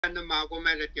的马给我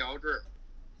买的吊坠儿。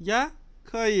耶，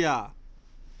可以呀，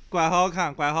怪好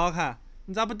看，怪好看。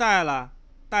你咋不戴了？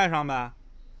戴上呗。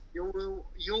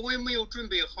因为没有准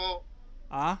备好，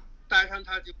啊？戴上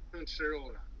它就不能吃肉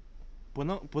了。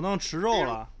不能吃肉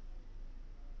了。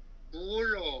猪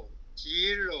肉、鸡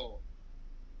肉、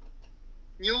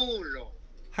牛肉，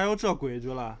还有这规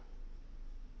矩了？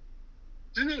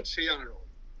只能吃羊肉。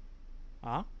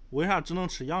啊？为啥只能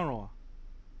吃羊肉啊？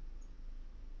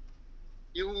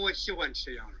因为我喜欢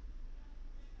吃羊肉。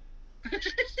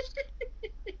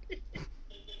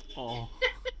哦。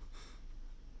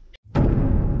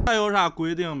还有啥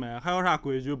规定没？还有啥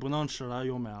规矩不能吃了？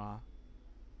有没了？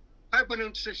还不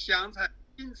能吃香菜、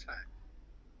芹菜。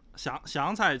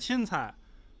香菜、芹菜，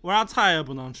为啥菜也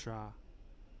不能吃啊？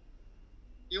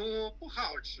因为我不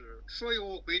好吃，所以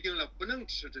我规定了不能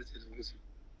吃这些东西。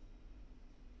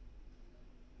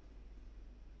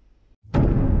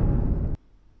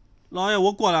老爷，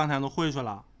我过2天就回去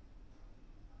了。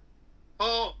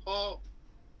好。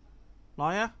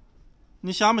老爷，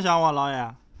你想不想我，老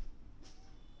爷？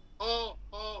好。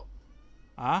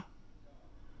啊？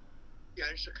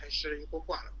电视开始了，你给我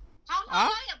挂了。好，老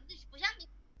爷不想你。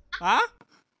啊？